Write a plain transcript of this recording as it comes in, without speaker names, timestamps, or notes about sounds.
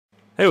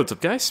Hey, what's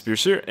up guys,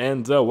 Spears here,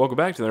 and welcome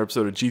back to another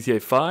episode of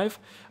GTA 5.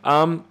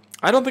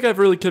 I don't think I've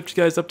really kept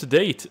you guys up to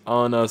date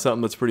on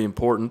something that's pretty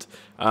important,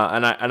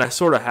 and I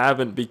sort of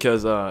haven't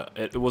because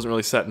it wasn't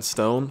really set in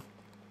stone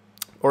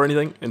or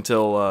anything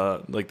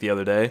until like the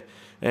other day,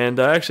 and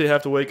I actually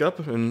have to wake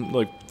up in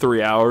like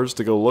 3 hours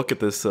to go look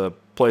at this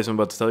place I'm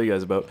about to tell you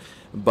guys about.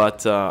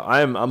 But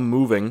I'm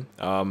moving.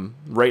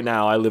 Right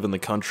now I live in the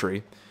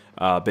country,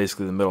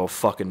 basically the middle of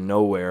fucking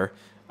nowhere.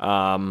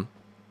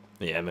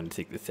 Yeah, I'm gonna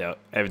take this out.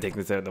 I haven't taken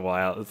this out in a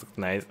while. This looks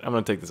nice. I'm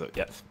gonna take this out.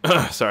 Yeah.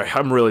 Sorry,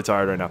 I'm really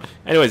tired right now.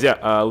 Anyways,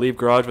 yeah. Leave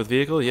garage with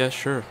vehicle. Yeah,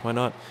 sure. Why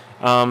not?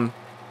 Oh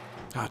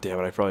damn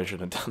it! I probably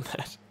shouldn't have done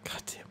that.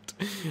 God damn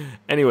it.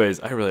 Anyways,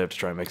 I really have to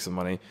try and make some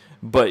money.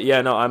 But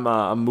yeah, no,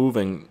 I'm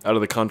moving out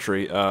of the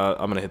country.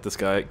 I'm gonna hit this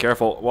guy.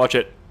 Careful. Watch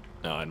it.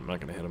 No, I'm not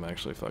gonna hit him.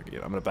 Actually, fuck it.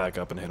 I'm gonna back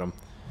up and hit him.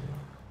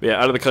 But yeah,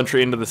 out of the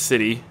country into the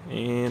city,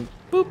 and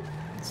boop.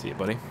 See you,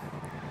 buddy.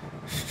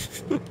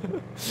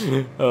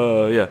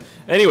 Yeah.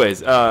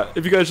 Anyways,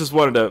 if you guys just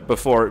wanted to,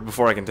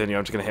 before I continue,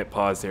 I'm just gonna hit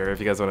pause here. If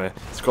you guys want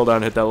to scroll down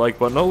and hit that like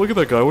button. Oh, look at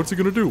that guy. What's he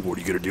gonna do? What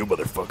are you gonna do,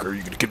 motherfucker? Are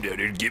you gonna come down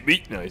here and get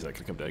me? No, he's not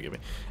gonna come down and get me.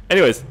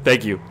 Anyways,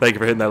 thank you for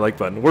hitting that like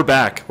button. We're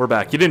back.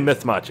 You didn't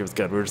miss much. It was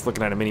good. We were just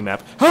looking at a mini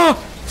map. Ah,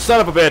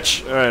 son of a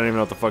bitch! I don't even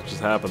know what the fuck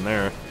just happened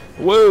there.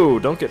 Whoa!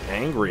 Don't get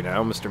angry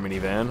now, Mr.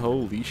 Minivan.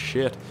 Holy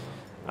shit.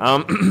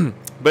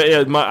 But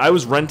yeah, I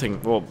was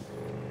renting. Well,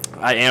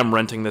 I am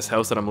renting this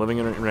house that I'm living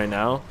in right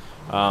now.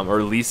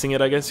 Or leasing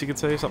it, I guess you could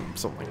say,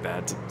 something like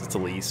that. It's a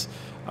lease,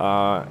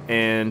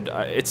 and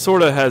it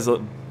sort of has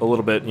a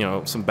little bit, you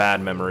know, some bad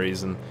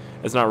memories, and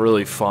it's not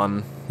really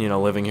fun, you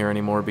know, living here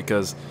anymore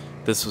because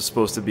this was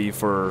supposed to be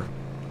for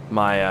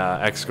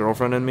my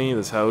ex-girlfriend and me,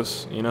 this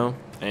house, you know,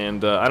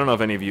 and I don't know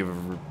if any of you have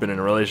ever been in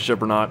a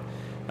relationship or not.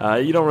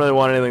 You don't really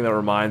want anything that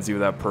reminds you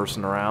of that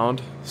person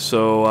around,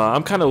 so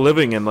I'm kind of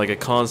living in like a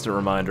constant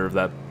reminder of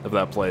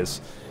that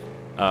place,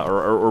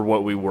 or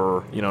what we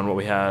were, you know, and what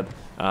we had.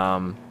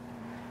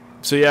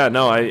 So yeah,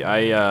 no,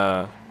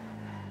 I'm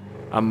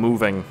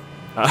moving.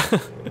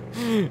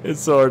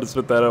 It's so hard to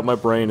spit that out. My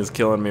brain is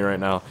killing me right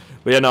now.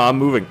 But yeah, no, I'm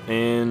moving.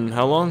 In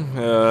how long?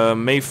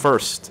 May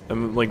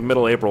 1st, like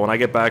middle April. When I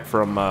get back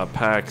from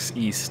PAX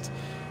East,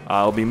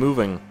 I'll be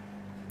moving.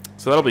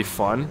 So that'll be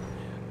fun.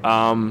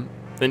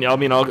 Then I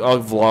mean,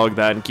 I'll vlog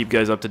that and keep you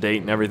guys up to date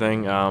and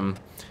everything. But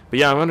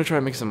yeah, I'm gonna try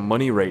and make some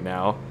money right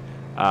now,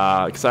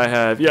 because I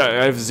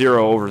have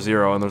 0 over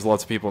 0, and there's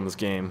lots of people in this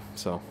game,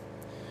 so.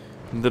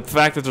 The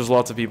fact that there's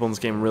lots of people in this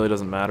game really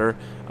doesn't matter.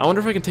 I wonder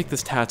if I can take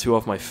this tattoo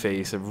off my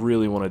face. I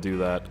really want to do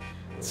that.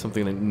 It's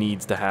something that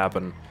needs to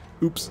happen.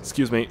 Oops,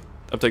 excuse me.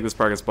 I'm taking this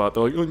parking spot.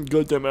 They're like, oh,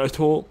 goddamn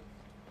asshole.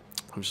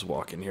 I'm just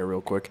walking here real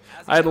quick.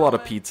 I had a lot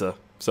of pizza,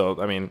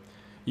 so, I mean,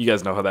 you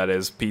guys know how that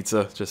is.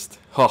 Pizza, just,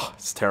 oh,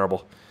 it's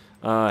terrible.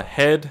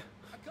 Head.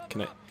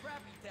 Can I?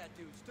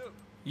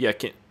 Yeah,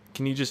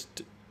 can you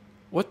just,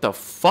 what the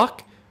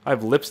fuck? I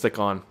have lipstick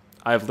on.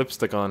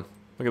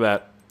 Look at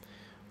that.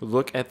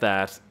 Look at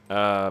that.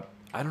 I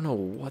don't know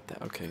what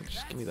that... Okay,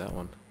 just give me that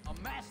one.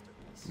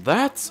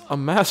 That's a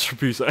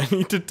masterpiece. I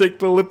need to take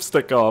the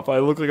lipstick off. I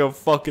look like a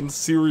fucking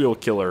serial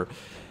killer.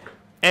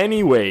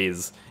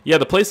 Anyways, yeah,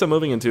 the place I'm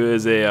moving into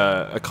is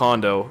a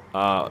condo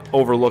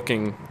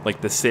overlooking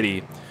like the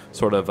city,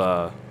 sort of.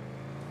 I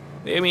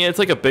mean, it's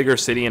like a bigger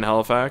city in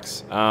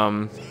Halifax.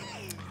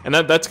 And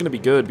that's gonna be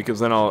good because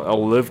then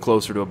I'll live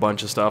closer to a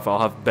bunch of stuff. I'll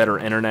have better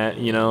internet,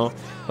 you know.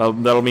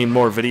 That'll mean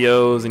more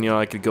videos, and you know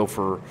I could go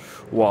for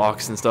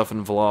walks and stuff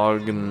and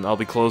vlog, and I'll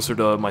be closer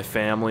to my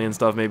family and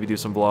stuff. Maybe do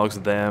some vlogs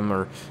with them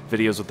or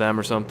videos with them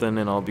or something,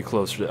 and I'll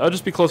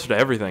just be closer to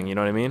everything. You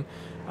know what I mean?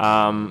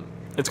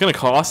 It's gonna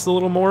cost a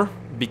little more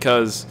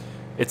because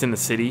it's in the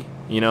city,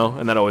 you know,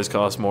 and that always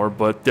costs more.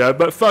 But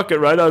fuck it,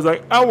 right? I was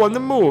like, I want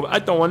to move. I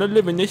don't want to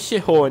live in this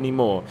shithole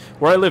anymore.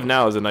 Where I live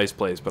now is a nice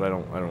place, but I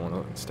don't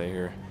want to stay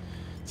here.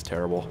 It's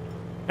terrible.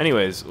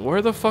 Anyways,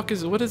 what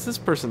is this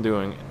person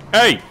doing?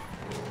 Hey!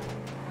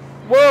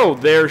 Whoa,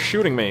 they're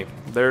shooting me.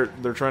 They're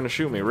trying to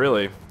shoot me,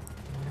 really.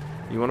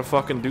 You want to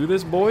fucking do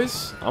this,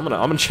 boys? I'm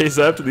gonna chase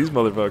after these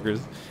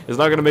motherfuckers. It's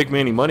not gonna make me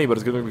any money, but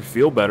it's gonna make me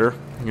feel better.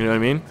 You know what I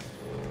mean?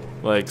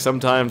 Like,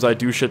 sometimes I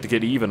do shit to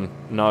get even,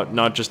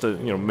 not just to,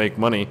 you know, make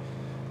money.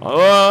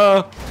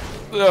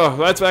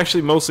 That's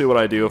actually mostly what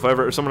I do.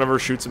 If someone ever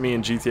shoots at me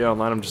in GTA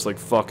Online, I'm just like,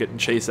 fuck it, and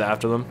chase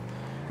after them.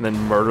 And then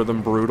murder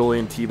them brutally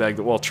and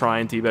try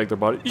and teabag their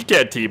body. You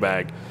can't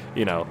teabag,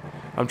 you know.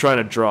 I'm trying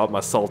to drop my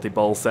salty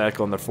ball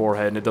sack on their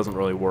forehead, and it doesn't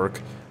really work.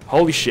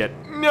 Holy shit.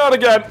 Not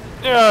again!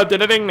 Ding,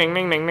 ding, ding,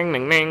 ding, ding,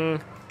 ding,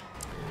 ding.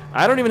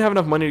 I don't even have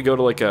enough money to go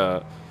to, like,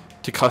 to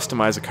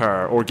customize a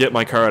car, or get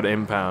my car at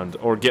impound,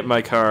 or get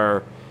my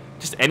car,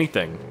 just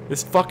anything.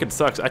 This fucking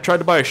sucks. I tried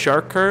to buy a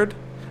shark card.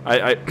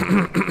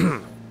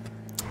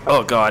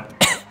 Oh god.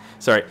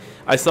 Sorry.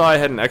 I saw I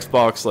had an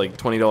Xbox, like,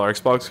 $20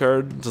 Xbox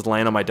card just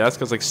laying on my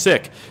desk. I was like,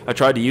 sick. I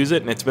tried to use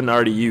it, and it's been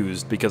already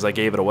used because I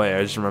gave it away.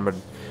 I just remembered,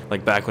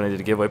 like, back when I did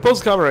a giveaway.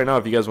 Post a comment right now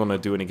if you guys want to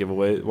do any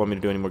giveaway, want me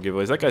to do any more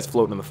giveaways. That guy's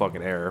floating in the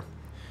fucking air.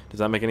 Does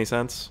that make any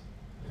sense?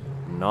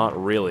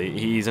 Not really.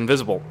 He's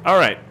invisible.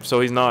 Alright,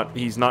 so he's not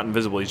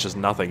invisible, he's just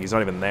nothing. He's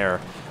not even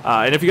there.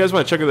 And if you guys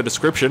want to check out the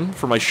description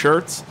for my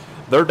shirts,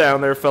 they're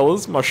down there,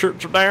 fellas. My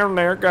shirts are down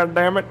there, god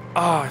damn it.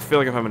 Oh, I feel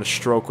like I'm having a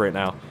stroke right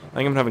now. I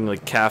think I'm having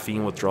like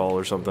caffeine withdrawal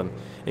or something.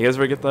 You guys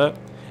ever get that?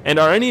 And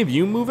are any of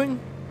you moving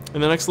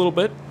in the next little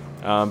bit?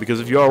 Because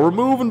if you are, we're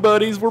moving,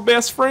 buddies. We're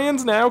best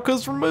friends now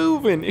because we're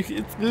moving.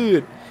 It's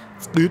good.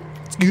 It's good.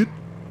 It's good.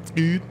 It's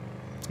good.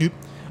 It's good.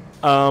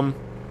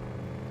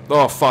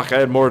 Oh, fuck. I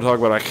had more to talk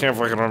about. I can't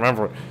fucking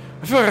remember it.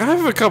 I feel like I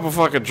have a couple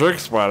fucking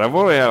drinks, but I've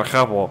only had a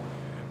couple.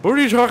 What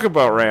are you talking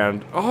about,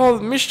 Rand? Oh,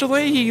 Mr.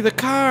 Leahy, the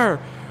car.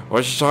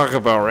 What you talking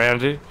about,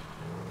 Randy?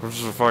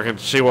 Let's just fucking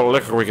see what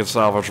liquor we can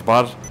salvage,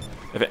 bud.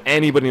 If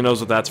anybody knows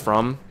what that's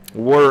from,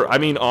 I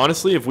mean,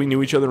 honestly, if we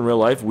knew each other in real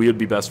life, we would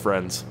be best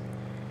friends.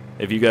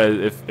 If you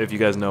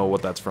guys know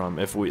what that's from,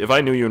 if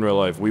I knew you in real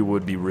life, we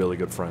would be really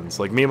good friends.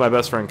 Like me and my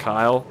best friend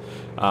Kyle,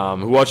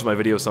 who watches my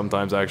videos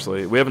sometimes.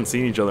 Actually, we haven't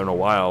seen each other in a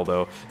while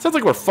though. Sounds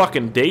like we're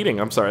fucking dating.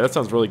 I'm sorry, that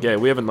sounds really gay.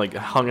 We haven't like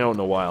hung out in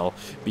a while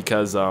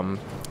because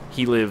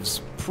he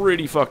lives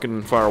pretty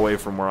fucking far away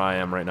from where I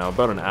am right now,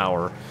 about an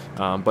hour.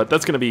 But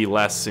that's gonna be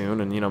less soon,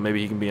 and you know maybe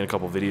he can be in a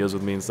couple videos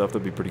with me and stuff.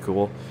 That'd be pretty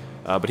cool.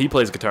 But he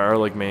plays guitar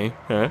like me.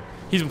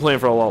 He's been playing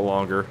for a lot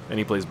longer, and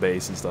he plays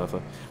bass and stuff.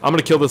 I'm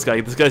gonna kill this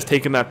guy. This guy's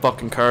taking that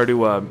fucking car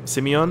to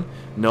Simeon.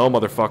 No,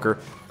 motherfucker.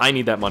 I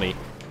need that money.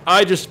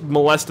 I just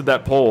molested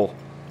that pole.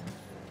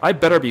 I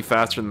better be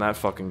faster than that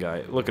fucking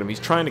guy. Look at him. He's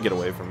trying to get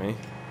away from me.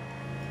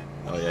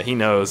 Oh yeah, he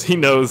knows. He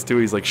knows too.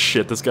 He's like,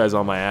 shit, this guy's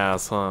on my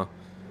ass, huh?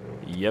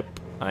 Yep,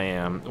 I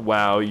am.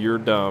 Wow, you're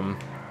dumb.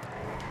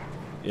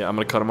 Yeah, I'm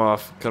gonna cut him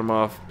off. Cut him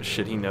off.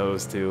 Shit, he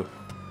knows too.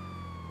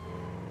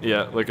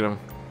 Yeah, look at him.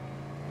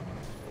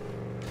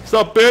 What's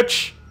up,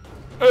 bitch?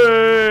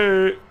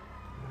 Hey!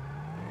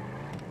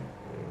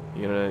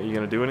 You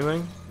gonna do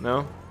anything?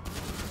 No?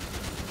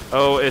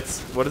 Oh, it's,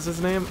 what is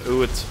his name?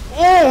 Ooh, it's,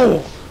 oh!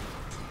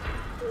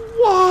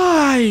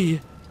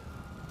 Why?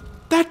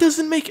 That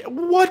doesn't make,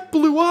 what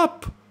blew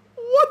up?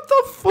 What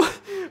the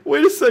fuck?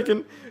 Wait a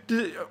second.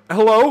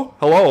 Hello?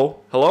 Hello?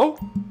 Hello?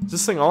 Is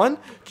this thing on?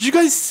 Did you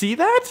guys see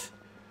that?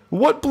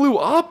 What blew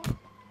up?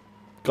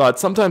 God,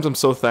 sometimes I'm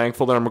so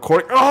thankful that I'm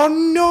recording. Oh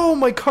no,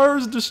 my car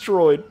is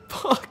destroyed.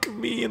 Fuck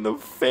me in the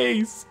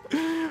face.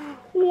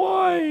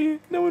 Why?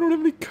 Now I don't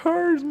have any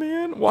cars,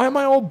 man. Why am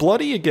I all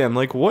bloody again?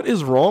 Like, what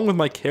is wrong with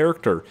my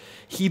character?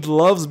 He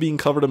loves being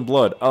covered in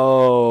blood.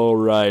 Oh,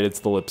 right,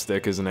 it's the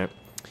lipstick, isn't it?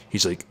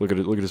 He's like, look at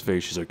it, look at his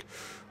face. He's like,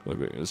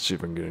 let's see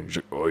if I can get it. He's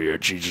like, oh yeah,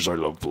 Jesus, I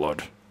love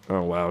blood.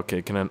 Oh wow,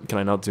 okay, can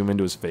I not zoom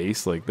into his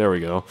face? Like, there we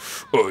go.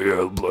 Oh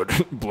yeah,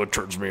 blood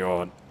turns me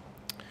on.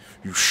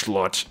 You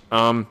slut.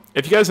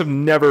 If you guys have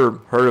never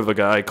heard of a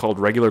guy called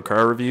Regular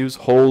Car Reviews,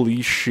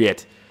 holy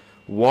shit.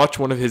 Watch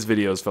one of his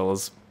videos,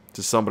 fellas.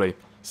 Just somebody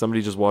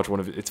just watch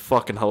one of it. It's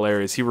fucking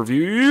hilarious. He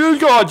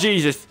reviews, God,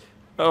 Jesus.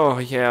 Oh,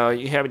 yeah,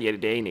 you haven't yet a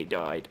day and he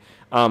died.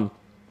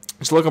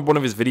 Just look up one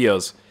of his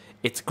videos.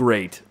 It's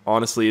great.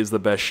 Honestly, it's the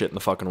best shit in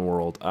the fucking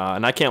world.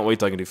 And I can't wait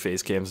till I can do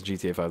face cams in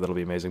GTA 5. That'll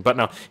be amazing. But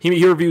no,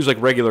 he reviews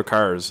like regular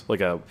cars,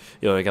 like a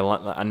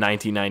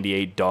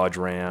 1998 Dodge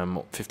Ram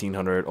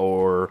 1500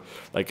 or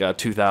like a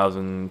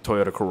 2000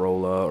 Toyota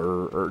Corolla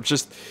or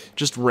just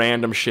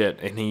random shit,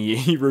 and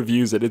he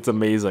reviews it. It's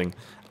amazing.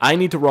 I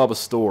need to rob a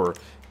store.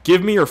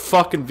 Give me your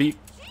fucking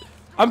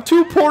I'm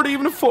too poor to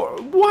even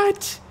afford.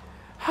 What?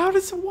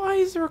 Why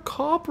is there a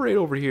cop right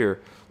over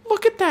here?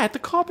 Look at that. The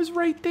cop is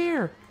right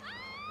there.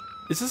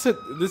 Is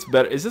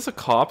this a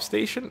cop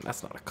station?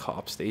 That's not a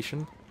cop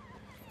station.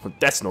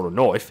 That's not a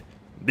knife.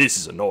 This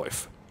is a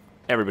knife.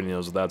 Everybody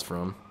knows what that's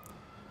from.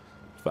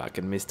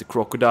 Fucking Mr.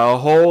 Crocodile.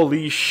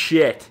 Holy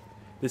shit.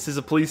 This is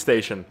a police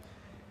station.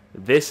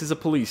 This is a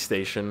police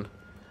station.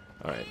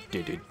 Alright.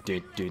 They didn't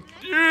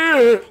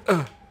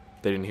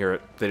hear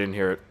it. They didn't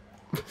hear it.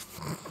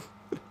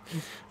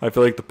 I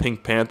feel like the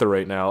Pink Panther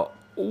right now.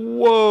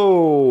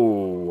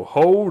 Whoa.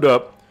 Hold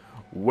up.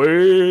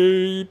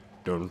 Wait.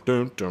 Dun,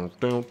 dun, dun,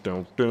 dun,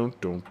 dun, dun,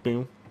 dun,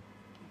 dun.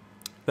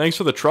 Thanks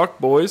for the truck,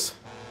 boys.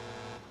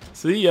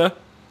 See ya.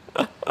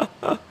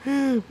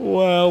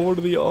 Wow, what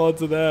are the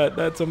odds of that?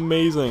 That's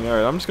amazing.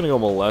 Alright, I'm just gonna go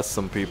molest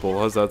some people.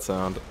 How's that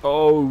sound?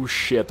 Oh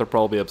shit, they're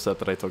probably upset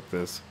that I took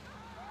this.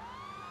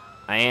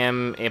 I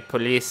am a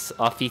police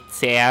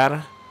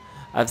officer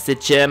of the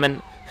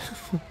German...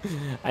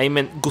 I'm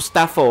in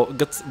Gustavo,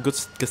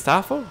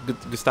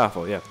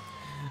 yeah.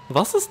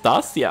 Was ist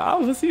das? Yeah,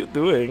 what are you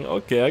doing?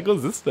 Okay, I go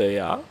this way,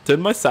 yeah.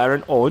 Turn my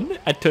siren on,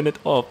 I turn it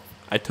off.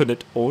 I turn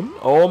it on.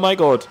 Oh my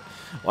god.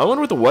 Well, I wonder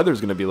what the weather's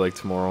gonna be like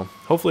tomorrow.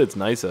 Hopefully it's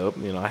nice out.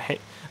 You know, I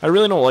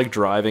really don't like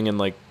driving in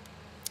like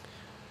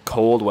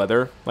cold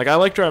weather. Like I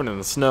like driving in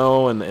the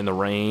snow and in the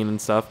rain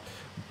and stuff,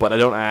 but I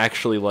don't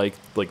actually like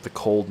the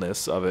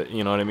coldness of it.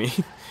 You know what I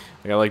mean?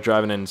 Like I like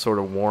driving in sort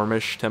of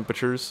warmish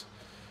temperatures.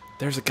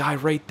 There's a guy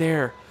right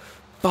there.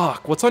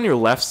 Fuck, what's on your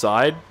left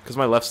side? Because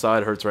my left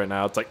side hurts right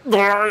now. It's like,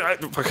 I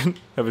fucking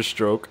have a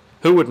stroke.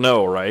 Who would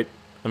know, right?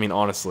 I mean,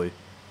 honestly.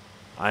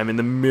 I'm in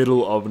the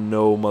middle of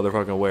no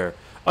motherfucking where.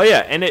 Oh yeah,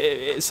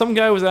 and some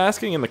guy was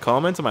asking in the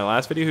comments of my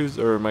last video,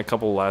 or my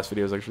couple last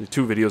videos actually,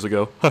 2 videos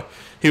ago.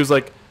 He was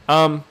like,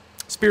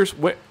 Spears,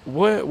 what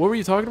were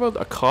you talking about?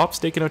 A cop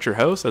staking out your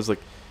house? I was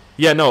like,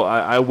 yeah, no,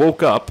 I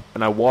woke up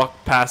and I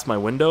walked past my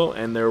window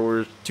and there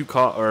were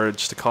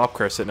just a cop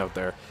car sitting out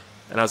there.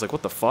 And I was like,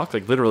 what the fuck?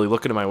 Like literally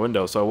looking at my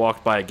window. So I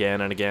walked by again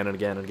and again and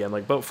again and again,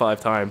 like about 5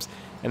 times.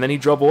 And then he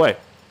drove away.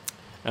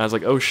 And I was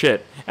like, oh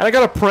shit. And I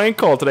got a prank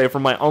call today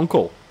from my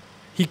uncle.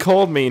 He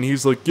called me and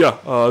he's like, yeah,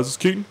 is this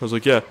Keaton? I was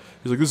like, yeah.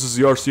 He's like, this is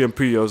the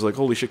RCMP. I was like,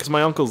 holy shit. Because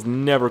my uncle's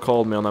never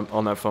called me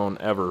on that phone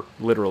ever.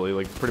 Literally,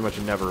 like pretty much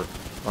never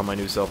on my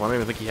new cell phone. I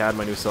don't even think he had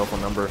my new cell phone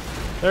number.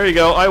 There you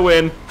go. I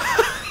win.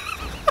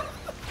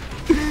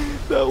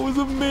 That was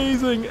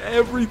amazing.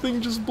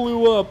 Everything just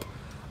blew up.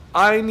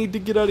 I need to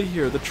get out of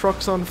here. The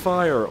truck's on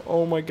fire.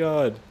 Oh my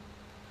god.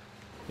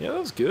 Yeah, that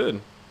was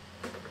good.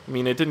 I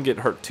mean, it didn't get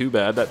hurt too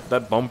bad.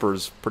 That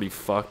bumper's pretty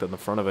fucked on the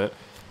front of it.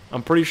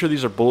 I'm pretty sure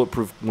these are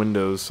bulletproof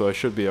windows, so I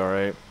should be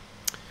alright.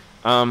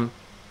 Yeah,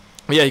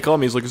 he called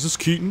me. He's like, is this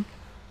Keaton?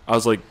 I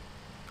was like,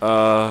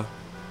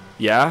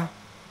 yeah.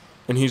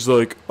 And he's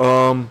like,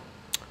 yeah,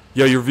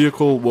 your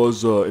vehicle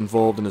was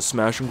involved in a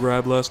smash and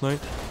grab last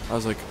night. I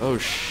was like, oh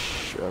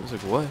I was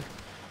like, what?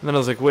 And then I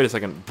was like, wait a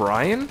second,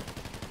 Brian?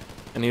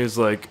 And he was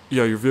like,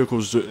 yeah, your vehicle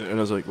was... And I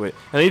was like, wait.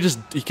 And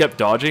he kept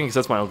dodging, because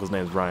that's my uncle's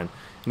name is Brian.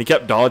 And he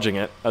kept dodging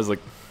it. I was like,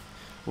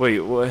 wait,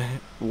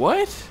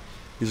 what?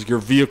 He's like, your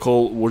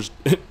vehicle was...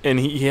 And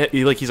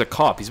he's a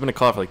cop. He's been a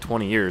cop for like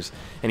 20 years.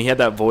 And he had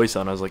that voice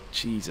on. I was like,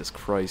 Jesus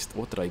Christ,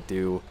 what did I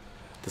do?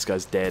 This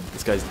guy's dead.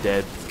 This guy's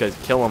dead. This guy's...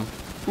 Kill him.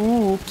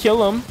 Ooh,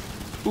 kill him.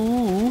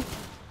 Ooh.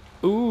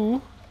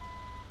 Ooh.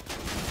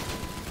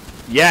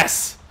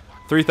 Yes!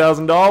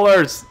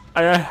 $3,000!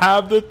 I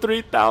have the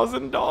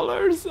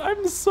 $3,000!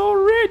 I'm so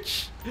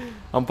rich!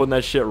 I'm putting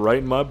that shit right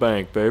in my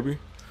bank, baby.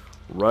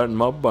 Right in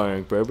my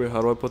bank, baby.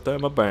 How do I put that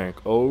in my bank?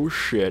 Oh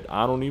shit,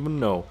 I don't even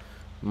know.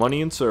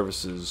 Money and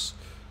services.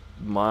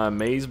 My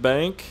Maze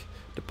Bank.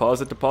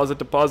 Deposit, deposit,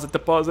 deposit,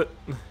 deposit.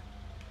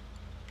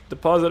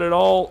 Deposit it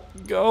all.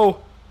 Go!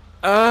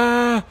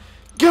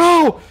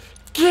 Go!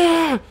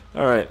 Yeah!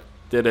 Alright,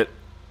 did it.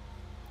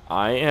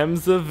 I am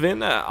the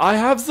winner. I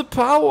have the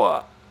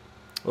power.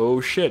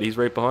 Oh shit, he's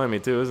right behind me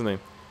too, isn't he?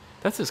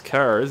 That's his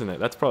car, isn't it?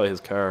 That's probably his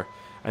car.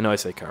 I know I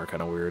say car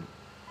kind of weird.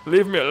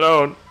 Leave me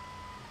alone.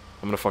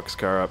 I'm gonna fuck his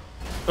car up.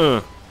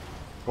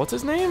 What's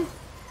his name?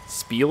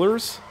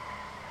 Spielers?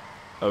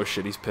 Oh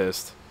shit, he's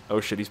pissed.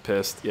 Oh shit, he's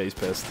pissed. Yeah, he's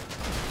pissed.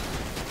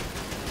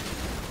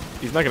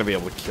 He's not gonna be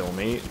able to kill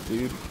me,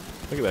 dude.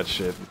 Look at that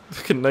shit.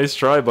 Nice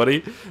try,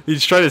 buddy.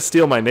 He's trying to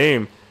steal my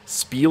name.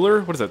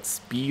 Spieler? What is that?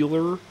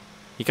 Spieler?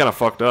 He kind of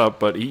fucked up,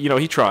 but he,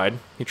 he tried.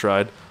 He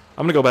tried.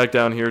 I'm gonna go back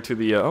down here to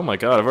the. Oh my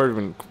god, I've already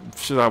been.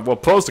 Well,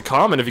 post a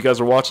comment if you guys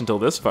are watching till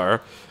this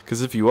far,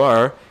 because if you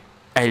are,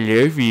 I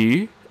love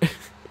you.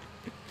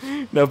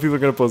 Now people are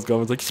gonna post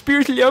comments like,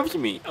 Spears loves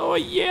me. Oh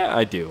yeah,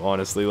 I do.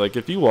 Honestly, like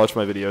if you watch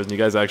my videos and you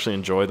guys actually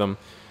enjoy them,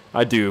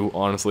 I do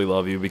honestly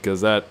love you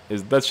because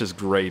that's just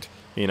great.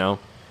 You know,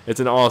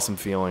 it's an awesome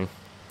feeling,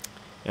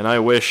 and I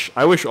wish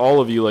all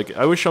of you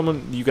I wish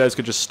you guys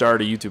could just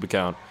start a YouTube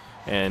account.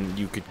 And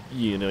you could,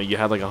 you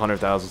had like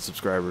 100,000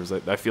 subscribers.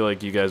 I feel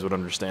like you guys would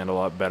understand a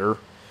lot better.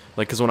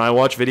 Like, because when I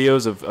watch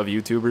videos of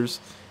YouTubers,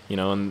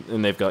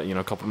 and they've got,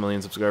 a couple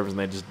million subscribers,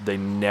 and they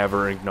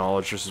never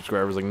acknowledge their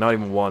subscribers, like not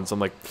even once. I'm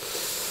like,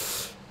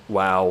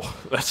 wow,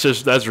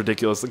 that's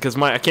ridiculous. Because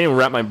I can't even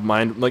wrap my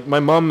mind. Like, my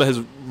mom has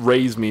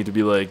raised me to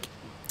be like,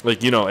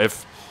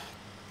 if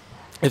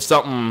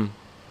something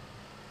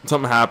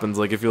happens,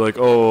 like if you're like,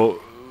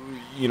 oh,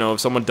 if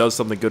someone does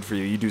something good for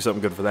you, you do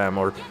something good for them,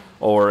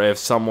 or if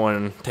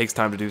someone takes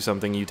time to do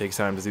something, you take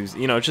time to do,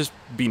 just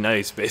be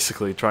nice,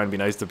 basically. Try and be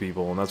nice to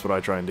people, and that's what I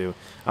try and do.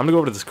 I'm gonna go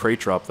over to this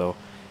crate drop, though.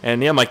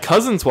 And yeah, my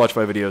cousins watch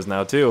my videos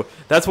now, too.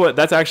 That's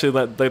actually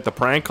like the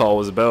prank call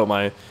was about.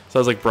 So I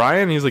was like,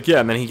 Brian? He's like, yeah,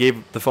 and then he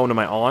gave the phone to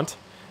my aunt,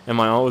 and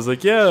my aunt was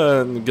like,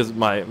 yeah, because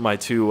my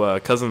two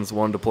cousins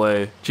wanted to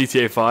play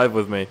GTA 5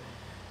 with me,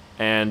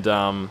 and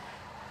I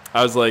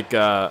was like,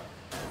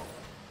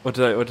 What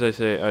did I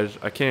say?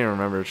 I can't even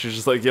remember. She's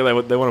just like, yeah,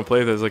 they want to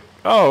play this. Like,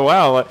 oh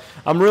wow,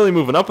 I'm really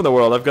moving up in the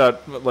world. I've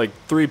got like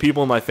 3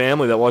 people in my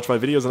family that watch my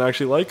videos and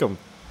actually like them.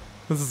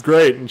 This is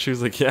great. And she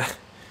was like, yeah.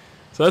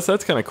 So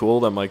that's kind of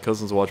cool that my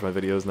cousins watch my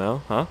videos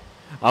now, huh?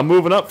 I'm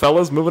moving up,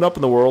 fellas. Moving up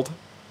in the world.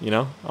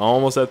 I'm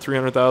almost at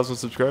 300,000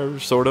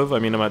 subscribers, sort of. I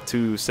mean, I'm at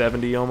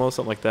 270 almost,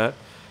 something like that.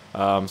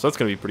 So that's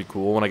gonna be pretty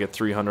cool when I get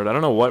 300. I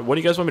don't know what do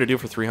you guys want me to do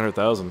for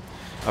 300,000?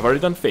 I've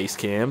already done face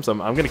cams. I'm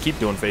gonna keep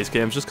doing face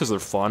cams just because they're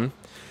fun.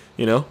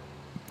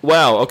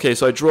 Wow, okay,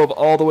 so I drove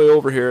all the way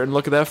over here, and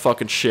look at that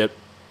fucking shit.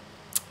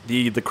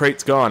 The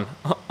crate's gone.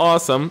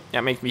 Awesome.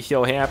 That makes me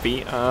so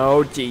happy.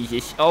 Oh,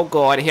 Jesus. Oh,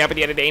 God, it happened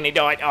the other day, and I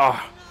died.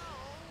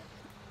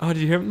 Oh, did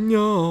you hear me?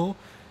 No.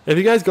 If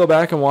you guys go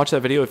back and watch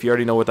that video, if you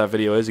already know what that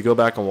video is, you go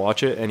back and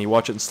watch it, and you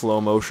watch it in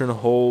slow motion.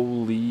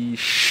 Holy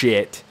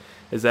shit.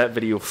 Is that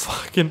video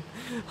fucking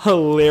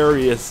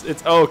hilarious.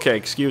 It's okay,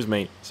 excuse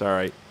me.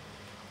 Sorry.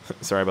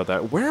 Sorry about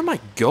that. Where am I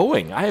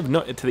going? I have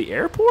no... To the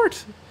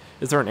airport?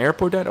 Is there an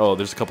airport down? Oh,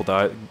 there's a couple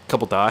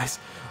dies.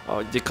 Oh,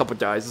 a couple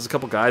dies. There's a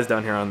couple guys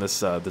down here on this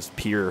this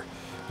pier,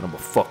 and I'm gonna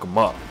fuck them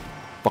up.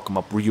 Fuck them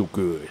up real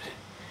good.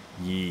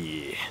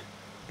 Yeah.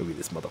 Look at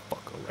this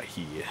motherfucker right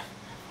here.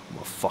 I'm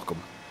gonna fuck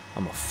him.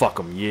 I'm gonna fuck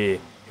him. Yeah.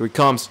 Here he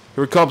comes.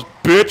 Here he comes,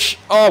 bitch.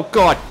 Oh,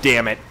 god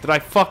damn it. Did I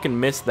fucking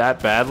miss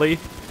that badly?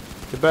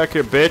 Get back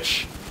here,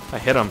 bitch. I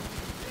hit him.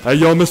 Hey,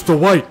 yo, Mr.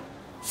 White.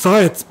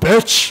 Science,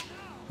 bitch.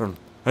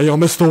 Hey, yo,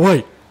 Mr.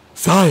 White.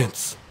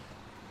 Science.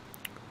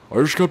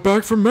 I just got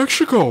back from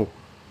Mexico.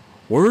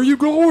 Where are you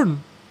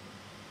going?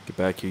 Get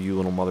back here, you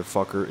little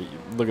motherfucker.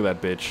 Look at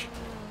that bitch.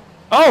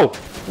 Oh!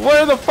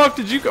 Where the fuck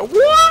did you go?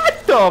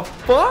 What the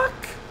fuck?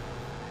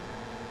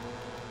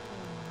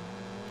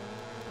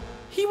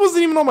 He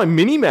wasn't even on my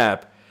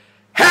mini-map.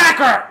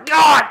 Hacker!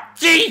 God,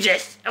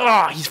 Jesus!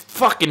 Oh, he's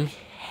fucking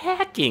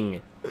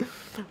hacking.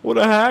 What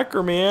a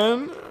hacker,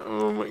 man.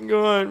 Oh my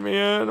god,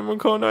 man. I'm gonna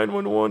call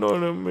 911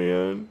 on him,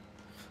 man.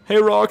 Hey,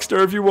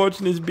 Rockstar, if you're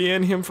watching this,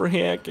 ban him for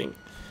hacking.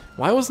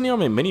 Why wasn't he on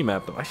my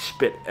mini-map, though? I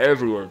spit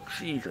everywhere.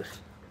 Jesus.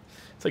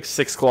 It's like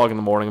 6 o'clock in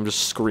the morning. I'm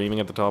just screaming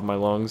at the top of my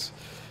lungs.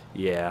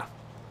 Yeah.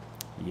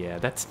 Yeah,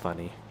 that's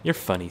funny. You're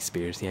funny,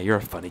 Spears. Yeah, you're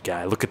a funny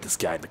guy. Look at this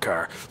guy in the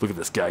car. Look at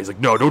this guy. He's like,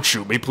 no, don't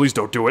shoot me. Please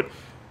don't do it.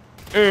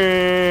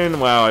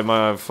 And, wow, I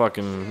might have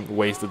fucking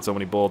wasted so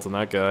many bullets on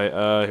that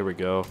guy. Here we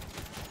go.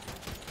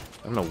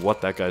 I don't know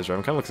what that guy's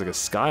driving. Kind of looks like a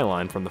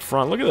skyline from the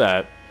front. Look at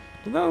that.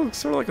 Doesn't that look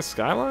sort of like a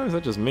skyline? Is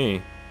that just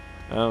me?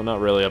 Oh, not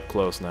really up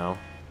close now.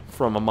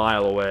 From a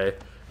mile away.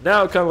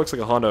 Now it kind of looks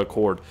like a Honda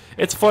Accord.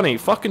 It's funny,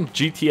 fucking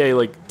GTA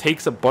like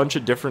takes a bunch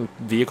of different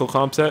vehicle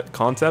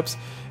concepts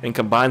and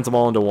combines them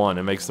all into one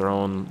and makes their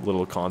own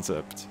little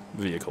concept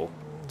vehicle.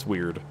 It's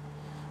weird.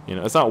 You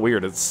know, it's not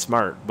weird, it's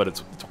smart, but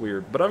it's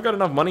weird. But I've got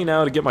enough money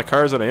now to get my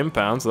cars out of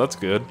impound, so that's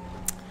good.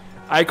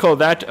 I call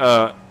that,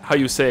 how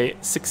you say,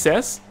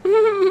 success?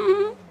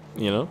 You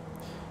know?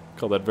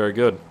 Call that very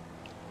good.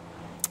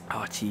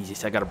 Oh,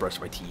 Jesus, I gotta brush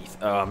my teeth.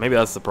 Maybe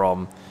that's the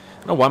problem.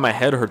 I don't know why my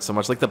head hurts so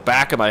much. Like the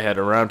back of my head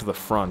around to the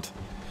front.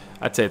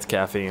 I'd say it's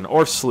caffeine.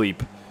 Or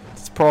sleep.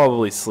 It's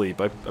probably sleep.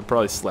 I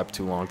probably slept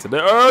too long today.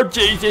 Oh,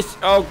 Jesus!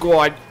 Oh,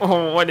 God!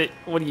 Oh, what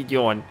are you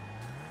doing?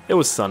 It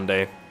was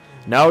Sunday.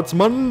 Now it's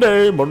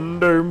Monday,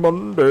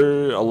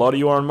 Monday. A lot of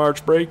you are on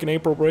March break and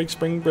April break,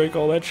 spring break,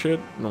 all that shit.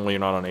 No, you're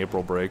not on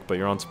April break, but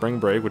you're on spring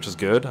break, which is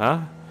good,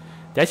 huh?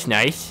 That's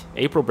nice.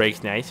 April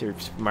break's nice, or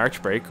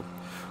March break.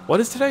 What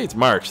is today? It's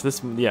March.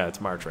 Yeah,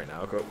 it's March right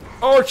now.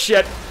 Oh,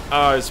 shit! Oh,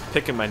 I was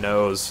picking my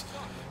nose.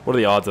 What are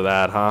the odds of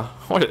that, huh?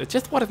 What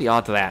are the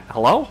odds of that?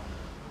 Hello?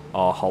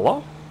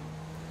 Hello?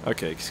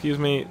 Okay, excuse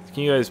me.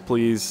 Can you guys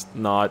please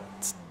not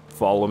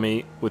follow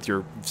me with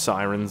your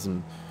sirens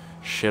and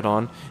shit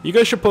on? You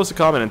guys should post a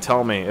comment and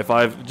tell me if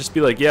I've... Just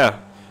be like, yeah,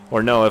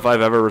 or no, if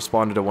I've ever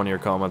responded to one of your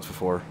comments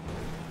before.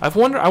 I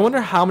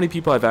wonder how many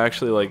people I've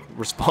actually, like,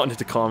 responded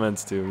to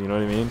comments to, you know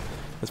what I mean?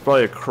 It's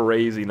probably a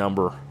crazy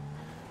number.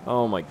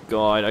 Oh my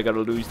god, I gotta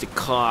lose the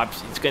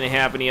cops. It's gonna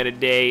happen the other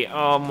day.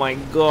 Oh my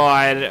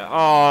god.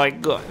 Oh my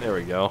god. There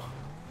we go.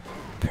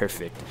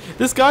 Perfect.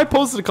 This guy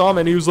posted a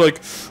comment. He was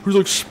like,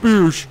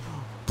 Spears,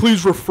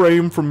 please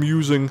refrain from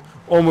using,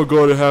 oh my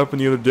god, it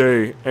happened the other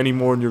day,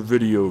 anymore in your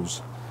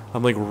videos.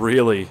 I'm like,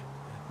 really?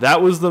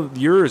 That was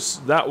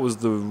that was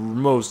the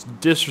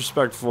most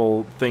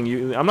disrespectful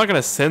thing I'm not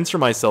gonna censor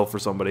myself for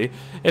somebody.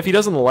 If he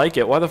doesn't like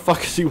it, why the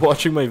fuck is he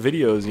watching my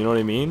videos? You know what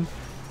I mean?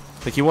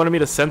 Like, he wanted me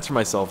to censor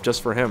myself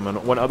just for him,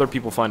 and when other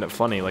people find it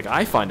funny. Like,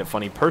 I find it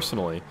funny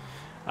personally.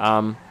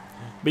 But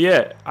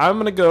yeah, I'm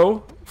gonna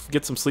go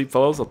get some sleep,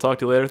 fellows. I'll talk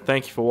to you later.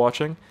 Thank you for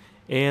watching,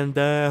 and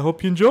I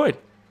hope you enjoyed.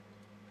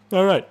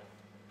 Alright.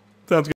 Sounds good.